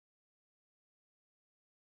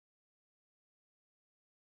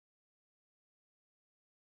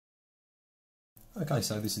Okay,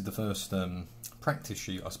 so this is the first practice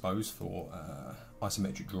sheet, I suppose, for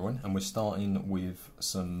isometric drawing, and we're starting with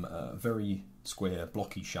some very square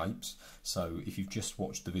blocky shapes. So if you've just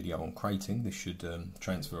watched the video on crating, this should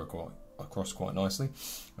transfer across quite nicely,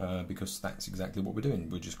 because that's exactly what we're doing.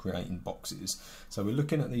 We're just creating boxes. So we're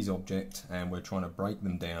looking at these objects and we're trying to break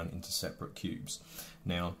them down into separate cubes.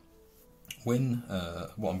 Now, what I'm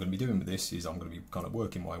going to be doing with this is I'm going to be kind of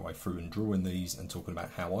working my way through and drawing these and talking about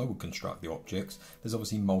how I would construct the objects. There's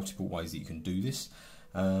obviously multiple ways that you can do this,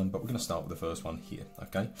 but we're going to start with the first one here.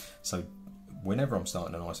 Okay, so whenever I'm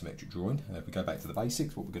starting an isometric drawing, if we go back to the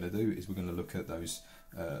basics, what we're going to do is we're going to look at those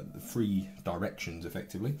the three directions,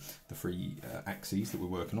 effectively, the three axes that we're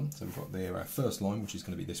working on. So we've got there our first line, which is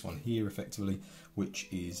going to be this one here, effectively, which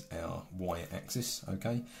is our y-axis,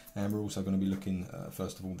 okay? And we're also going to be looking,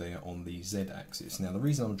 first of all, there on the z-axis. Now, the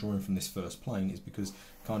reason I'm drawing from this first plane is because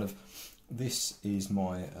kind of this is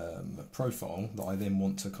my profile that I then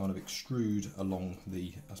want to kind of extrude along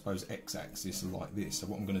the, I suppose, x-axis like this. So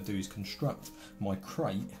what I'm going to do is construct my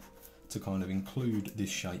crate to kind of include this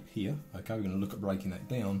shape here. Okay, we're going to look at breaking that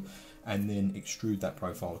down and then extrude that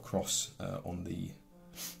profile across on the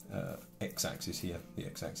x-axis here, the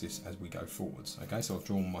x-axis, as we go forwards. Okay, so I've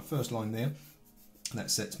drawn my first line there.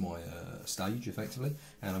 That sets my stage, effectively,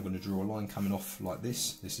 and I'm going to draw a line coming off like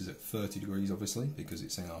this. This is at 30 degrees, obviously, because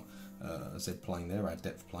it's our z-plane there, our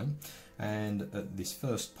depth plane. And at this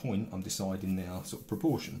first point, I'm deciding now sort of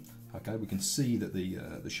proportion. Okay, we can see that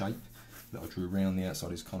the shape that I drew around the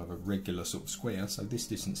outside is kind of a regular sort of square. So this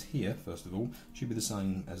distance here, first of all, should be the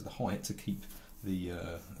same as the height to keep the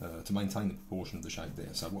to maintain the proportion of the shape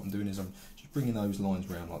there. So what I'm doing is I'm just bringing those lines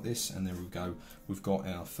around like this, and there we go. We've got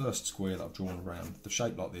our first square that I've drawn around the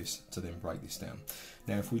shape like this to then break this down.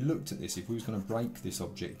 Now, if we looked at this, if we was going to break this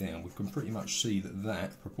object down, we can pretty much see that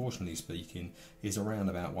that, proportionally speaking, is around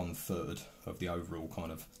about 1/3 of the overall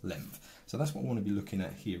kind of length. So that's what I want to be looking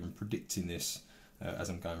at here and predicting this as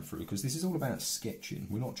I'm going through, because this is all about sketching.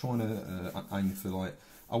 We're not trying to aim for like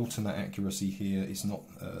ultimate accuracy here. It's not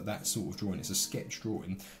that sort of drawing, it's a sketch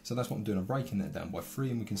drawing. So that's what I'm doing. I'm breaking that down by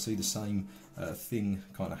 3, and we can see the same thing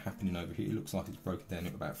kind of happening over here. It looks like it's broken down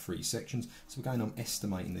into about 3 sections. So again, I'm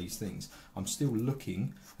estimating these things. I'm still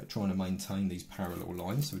looking at trying to maintain these parallel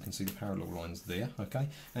lines, so we can see the parallel lines there, okay,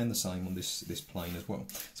 and the same on this plane as well.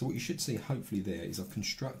 So what you should see hopefully there is I've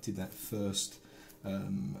constructed that first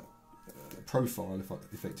profile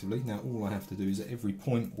effectively. Now all I have to do is at every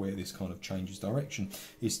point where this kind of changes direction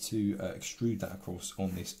is to extrude that across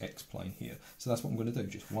on this X plane here. So that's what I'm going to do,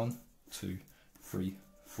 just 1, 2, 3,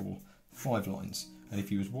 4, 5 lines. And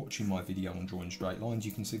if you was watching my video on drawing straight lines,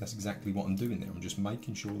 you can see that's exactly what I'm doing there. I'm just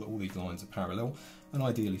making sure that all these lines are parallel and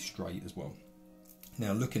ideally straight as well.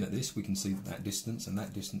 Now looking at this, we can see that that distance and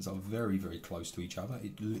that distance are very, very close to each other.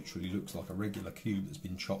 It literally looks like a regular cube that's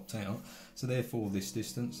been chopped out. So therefore this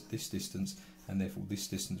distance, and therefore this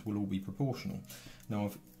distance will all be proportional. Now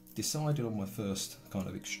I've decided on my first kind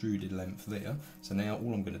of extruded length there. So now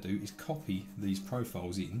all I'm going to do is copy these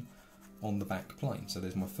profiles in on the back plane. So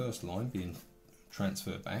there's my first line being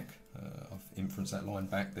transferred back. I've inferenced that line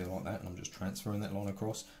back there like that, and I'm just transferring that line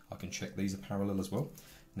across. I can check these are parallel as well.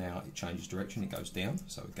 Now it changes direction, it goes down,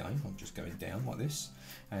 so again I'm just going down like this,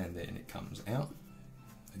 and then it comes out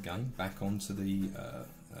again back onto the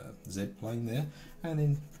Z plane there, and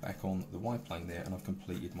then back on the Y plane there, and I've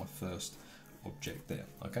completed my first object there.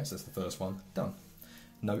 Okay, so that's the first one done.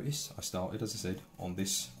 Notice I started, as I said, on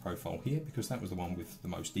this profile here because that was the one with the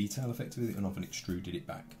most detail effectively, and I've extruded it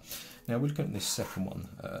back. Now we're looking at this second one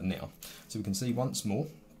now, so we can see once more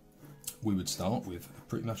we would start with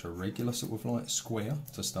pretty much a regular sort of like square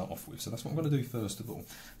to start off with. So that's what I'm going to do first of all.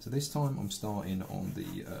 So this time I'm starting on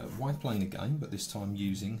the Y plane again, but this time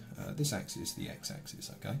using this axis, the X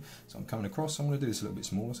axis, okay? So I'm coming across, I'm going to do this a little bit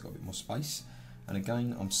smaller so I've got a bit more space. And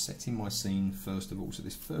again, I'm setting my scene first of all. So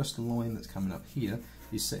this first line that's coming up here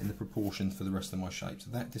is setting the proportion for the rest of my shape.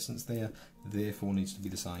 So that distance there, therefore, needs to be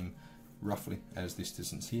the same roughly as this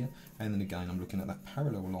distance here. And then again, I'm looking at that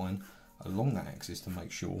parallel line along that axis to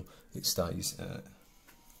make sure it stays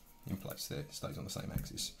in place there, it stays on the same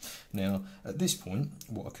axis. Now at this point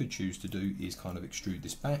what I could choose to do is kind of extrude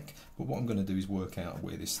this back, but what I'm going to do is work out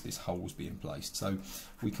where this hole's being placed. So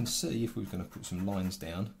we can see if we're going to put some lines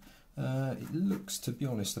down, it looks, to be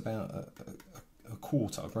honest, about a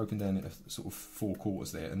quarter. I've broken down into sort of 4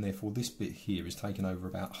 quarters there, and therefore this bit here is taken over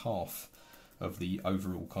about half of the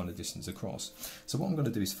overall kind of distance across. So what I'm going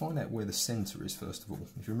to do is find out where the centre is first of all.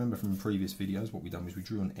 If you remember from previous videos, what we've done is we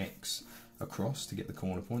drew an X across to get the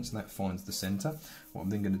corner points, and that finds the centre. What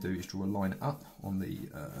I'm then going to do is draw a line up on the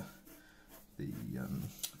the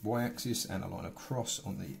y-axis and a line across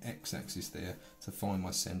on the x-axis there to find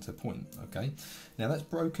my centre point. Okay, now that's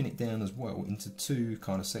broken it down as well into two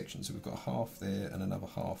kind of sections. So we've got half there and another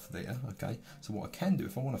half there. Okay, so what I can do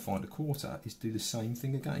if I want to find a quarter is do the same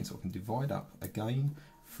thing again. So I can divide up again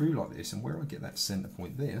through like this, and where I get that centre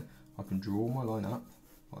point there, I can draw my line up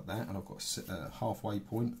like that, and I've got a halfway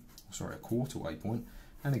point, sorry, a quarter way point,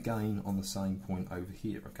 and again on the same point over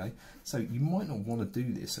here. Okay, so you might not want to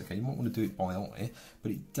do this, okay, you might want to do it by eye,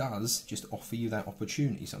 but it does just offer you that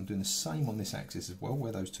opportunity. So I'm doing the same on this axis as well,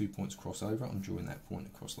 where those 2 points cross over. I'm drawing that point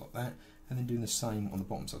across like that, and then doing the same on the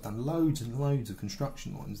bottom. So I've done loads and loads of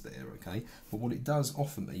construction lines there, okay, but what it does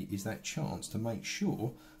offer me is that chance to make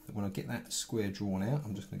sure that when I get that square drawn out,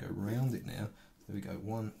 I'm just going to go round it now. There we go,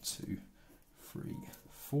 1, 2, 3,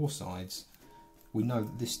 4 sides. We know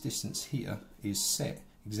that this distance here is set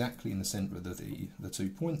exactly in the centre of the 2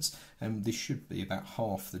 points, and this should be about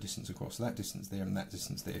half the distance across. So that distance there and that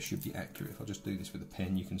distance there should be accurate. If I just do this with a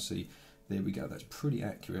pen, you can see, there we go, that's pretty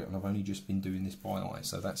accurate, and I've only just been doing this by eye,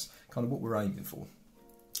 so that's kind of what we're aiming for.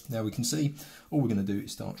 Now we can see all we're going to do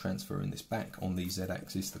is start transferring this back on the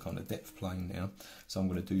z-axis, the kind of depth plane now. So I'm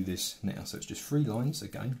going to do this now. So it's just 3 lines,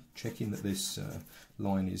 again, checking that this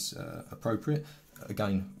line is appropriate.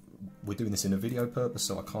 Again, we're doing this in a video purpose,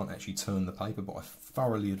 so I can't actually turn the paper, but I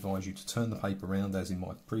thoroughly advise you to turn the paper around as in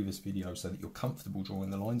my previous video so that you're comfortable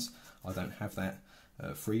drawing the lines. I don't have that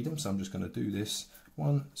freedom, so I'm just going to do this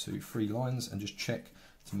 1, 2, 3 lines and just check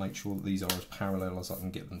to make sure that these are as parallel as I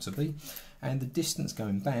can get them to be. And the distance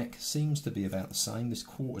going back seems to be about the same, this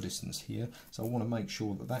quarter distance here, so I want to make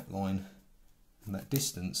sure that that line and that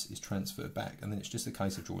distance is transferred back, and then it's just a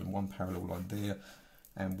case of drawing one parallel line there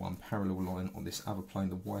and one parallel line on this other plane,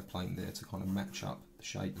 the Y plane there, to kind of match up the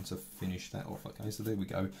shape and to finish that off. Okay, so there we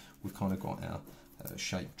go, we've kind of got our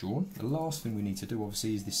shape drawn. The last thing we need to do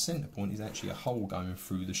obviously is this centre point is actually a hole going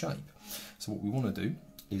through the shape. So what we want to do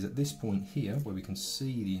is at this point here, where we can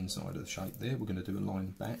see the inside of the shape there, we're going to do a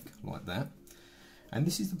line back like that. And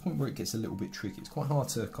this is the point where it gets a little bit tricky. It's quite hard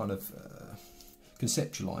to kind of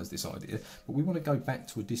conceptualise this idea, but we want to go back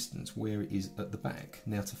to a distance where it is at the back.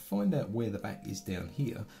 Now to find out where the back is down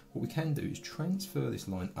here, what we can do is transfer this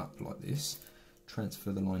line up like this,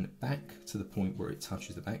 transfer the line back to the point where it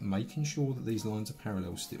touches the back, making sure that these lines are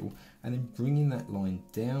parallel still, and then bringing that line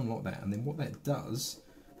down like that. And then what that does,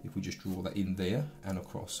 if we just draw that in there and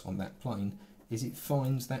across on that plane, is it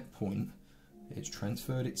finds that point, it's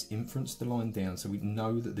transferred its inference the line down, so we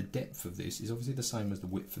know that the depth of this is obviously the same as the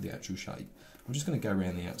width of the actual shape. I'm just going to go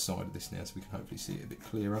around the outside of this now so we can hopefully see it a bit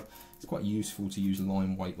clearer. It's quite useful to use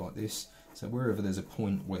line weight like this, so wherever there's a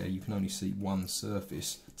point where you can only see one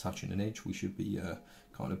surface touching an edge, we should be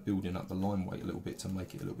kind of building up the line weight a little bit to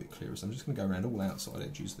make it a little bit clearer. So I'm just going to go around all outside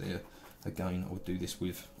edges there. Again, I would do this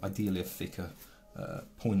with ideally a thicker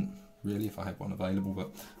point, really, if I had one available,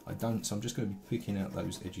 but I don't, so I'm just going to be picking out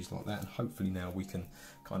those edges like that, and hopefully now we can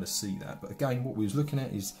kind of see that. But again, what we was looking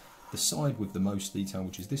at is the side with the most detail,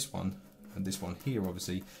 which is this one, and this one here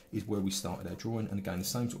obviously is where we started our drawing. And again, the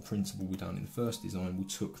same sort of principle we done in the first design, we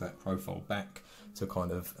took that profile back to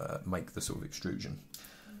kind of make the sort of extrusion.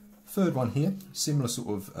 Third one here, similar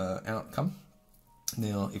sort of outcome.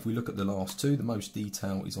 Now if we look at the last two, the most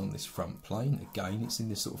detail is on this front plane. Again, it's in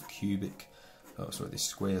this sort of cubic, this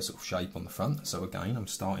square sort of shape on the front. So again, I'm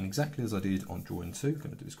starting exactly as I did on drawing 2. I'm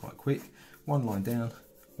going to do this quite quick. One line down,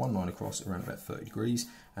 one line across around about 30 degrees,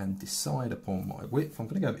 and decide upon my width. I'm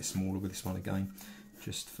going to go a bit smaller with this one again,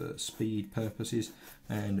 just for speed purposes,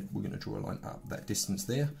 and we're going to draw a line up that distance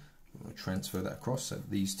there. I'm going to transfer that across so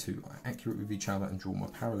these two are accurate with each other and draw my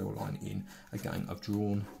parallel line in. Again, I've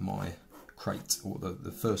drawn my crate, or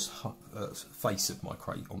the first face of my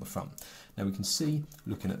crate on the front. Now we can see,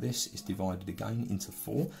 looking at this, it's divided again into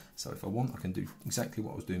 4. So if I want, I can do exactly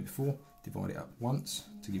what I was doing before, divide it up once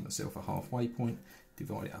to give myself a halfway point,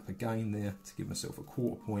 divide it up again there to give myself a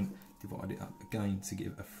quarter point, divide it up again to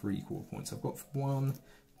give a 3/4 point. So I've got 1,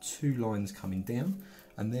 2 lines coming down,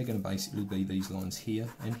 and they're going to basically be these lines here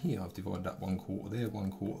and here. I've divided up 1/4 there,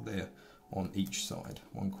 1/4 there on each side,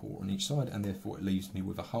 1/4 on each side, and therefore it leaves me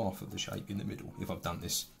with a half of the shape in the middle if I've done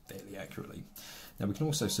this fairly accurately. Now we can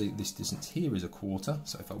also see that this distance here is a quarter,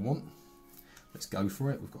 so if I want, let's go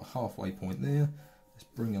for it. We've got a halfway point there, let's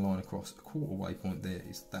bring a line across, a quarter way point there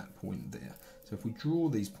is that point there. So if we draw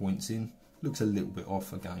these points in, looks a little bit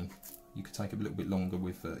off again. You could take a little bit longer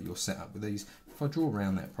with your setup with these. If I draw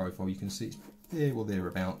around that profile, you can see it's there or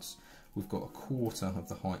thereabouts. We've got a quarter of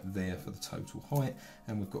the height there for the total height,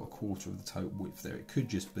 and we've got a quarter of the total width there. It could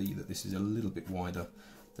just be that this is a little bit wider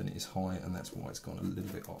than it is high, and that's why it's gone a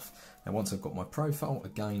little bit off. Now once I've got my profile,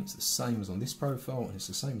 again it's the same as on this profile, and it's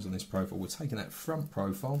the same as on this profile. We're taking that front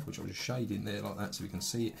profile, which I'll just shade in there like that so we can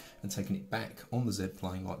see it, and taking it back on the Z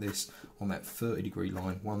plane like this, on that 30-degree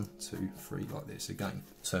line, 1, 2, 3, like this. Again,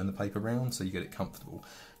 turn the paper around so you get it comfortable.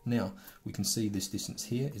 Now we can see this distance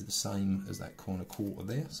here is the same as that kind of quarter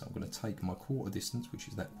there, so I'm going to take my quarter distance, which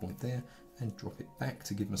is that point there, and drop it back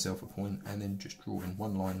to give myself a point, and then just draw in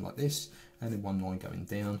one line like this, and then one line going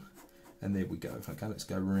down, and there we go. Okay, let's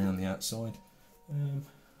go around the outside,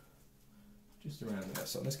 just around the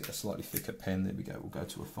outside. Let's get a slightly thicker pen. There we go. We'll go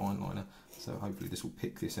to a fine liner, so hopefully this will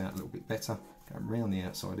pick this out a little bit better. Go around the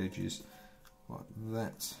outside edges like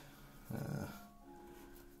that,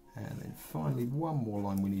 and then finally one more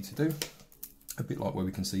line we need to do, a bit like where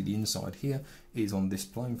we can see the inside here is on this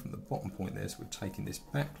plane from the bottom point there. So we're taking this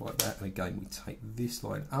back like that, and again we take this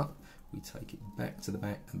line up, we take it back to the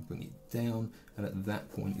back and bring it down, and at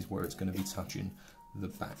that point is where it's going to be touching the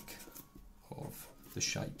back of the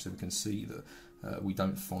shape. So we can see that we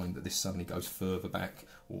don't find that this suddenly goes further back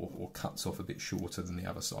or cuts off a bit shorter than the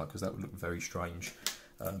other side, because that would look very strange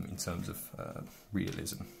in terms of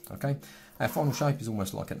realism. Okay, our final shape is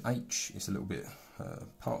almost like an H. It's a little bit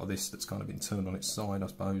part of this that's kind of been turned on its side, I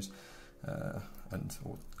suppose,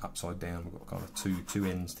 or upside down. We've got kind of two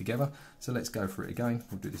ends together. So let's go for it again.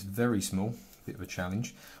 We'll do this very small, bit of a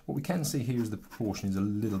challenge. What we can see here is the proportion is a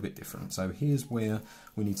little bit different. So here's where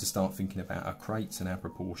we need to start thinking about our crates and our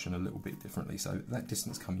proportion a little bit differently. So that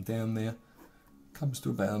distance coming down there comes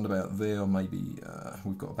to about there, maybe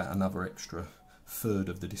we've got about another extra third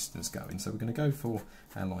of the distance going. So we're going to go for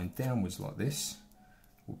our line downwards like this.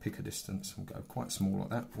 We'll pick a distance, we'll go quite small like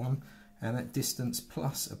that one, and that distance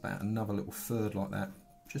plus about another little third like that,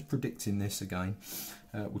 just predicting this again,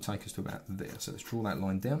 will take us to about there. So let's draw that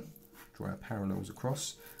line down, draw our parallels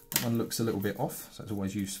across. That one looks a little bit off, so it's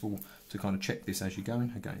always useful to kind of check this as you're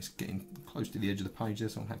going. Again, it's getting close to the edge of the page there,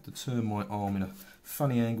 so I'll have to turn my arm in a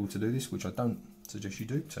funny angle to do this, which I don't suggest you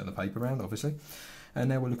do. Turn the paper around, obviously. And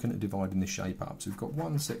now we're looking at dividing this shape up. So we've got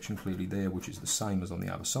one section clearly there, which is the same as on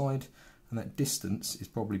the other side, and that distance is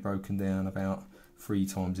probably broken down about 3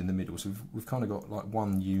 times in the middle. So we've kind of got like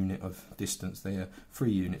 1 unit of distance there, 3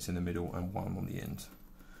 units in the middle, and 1 on the end.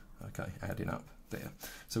 Okay, adding up there.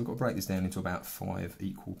 So we've got to break this down into about 5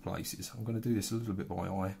 equal places. I'm going to do this a little bit by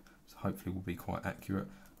eye, so hopefully we'll be quite accurate.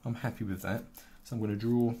 I'm happy with that. So I'm going to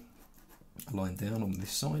draw a line down on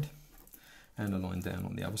this side and a line down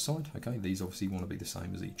on the other side. Okay, these obviously want to be the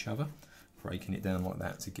same as each other, breaking it down like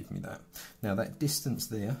that to give me that. Now that distance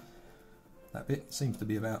there, that bit seems to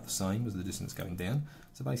be about the same as the distance going down.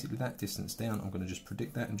 So basically that distance down, I'm going to just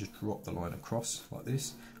predict that and just drop the line across like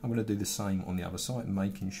this. I'm going to do the same on the other side,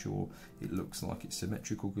 making sure it looks like it's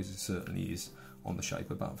symmetrical, because it certainly is on the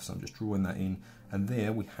shape above. So I'm just drawing that in, and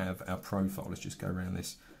there we have our profile. Let's just go around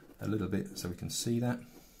this a little bit so we can see that.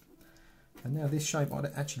 And now this shape,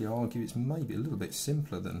 I'd actually argue it's maybe a little bit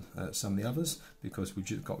simpler than some of the others, because we've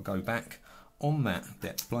just got to go back on that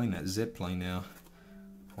depth plane, that Z plane now,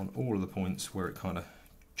 on all of the points where it kind of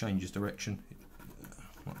changes direction,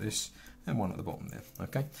 like this, and one at the bottom there.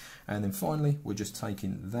 Okay, and then finally we're just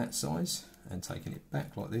taking that size and taking it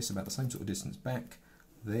back like this, about the same sort of distance back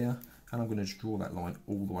there, and I'm going to just draw that line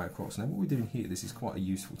all the way across. Now what we're doing here, this is quite a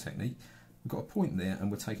useful technique. We've got a point there and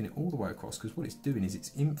we're taking it all the way across, because what it's doing is it's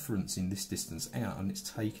inferencing this distance out and it's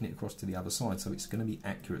taking it across to the other side, so it's going to be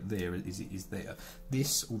accurate there as it is there.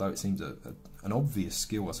 This, although it seems an obvious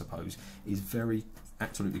skill, I suppose, is very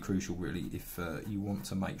absolutely crucial really if you want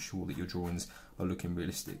to make sure that your drawings are looking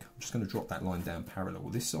realistic. I'm just going to drop that line down parallel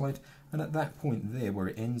with this side, and at that point there where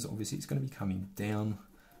it ends, obviously it's going to be coming down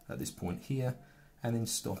at this point here, and then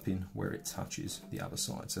stopping where it touches the other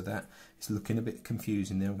side. So that is looking a bit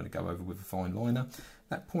confusing there. I'm going to go over with a fine liner.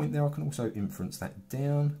 That point there, I can also inference that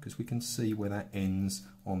down, because we can see where that ends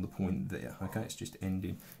on the point there. Okay, it's just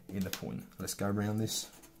ending in the point. Let's go around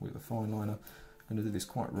this with a fine liner. I'm going to do this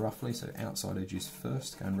quite roughly, so outside edges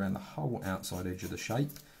first, going around the whole outside edge of the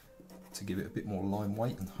shape to give it a bit more line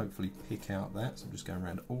weight and hopefully pick out that. So I'm just going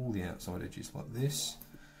around all the outside edges like this,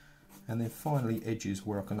 and then finally edges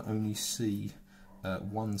where I can only see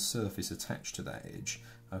one surface attached to that edge.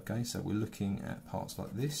 Okay, so we're looking at parts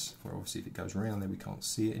like this, where obviously if it goes around there we can't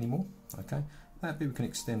see it anymore. Okay, that bit we can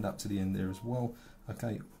extend up to the end there as well.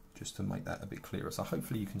 Okay, just to make that a bit clearer. So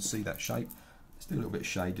hopefully you can see that shape. Let's do a little bit of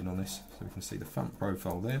shading on this so we can see the front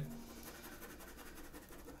profile there.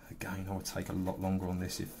 Again, I would take a lot longer on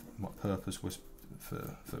this if my purpose was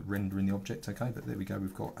for rendering the object. Okay, but there we go,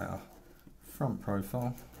 we've got our front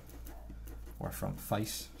profile, or a front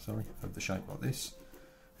face, sorry, of the shape like this,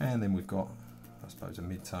 and then we've got, I suppose, a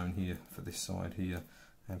mid-tone here for this side here,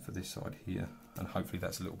 and for this side here, and hopefully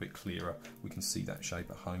that's a little bit clearer. We can see that shape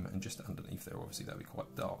at home, and just underneath there, obviously that'll be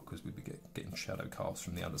quite dark because we'd be getting shadow cast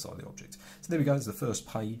from the underside of the object. So there we go, it's the first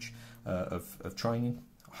page of training.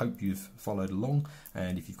 I hope you've followed along,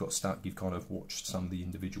 and if you've got stuck, you've kind of watched some of the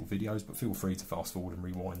individual videos, but feel free to fast forward and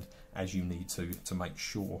rewind as you need to make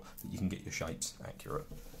sure that you can get your shapes accurate.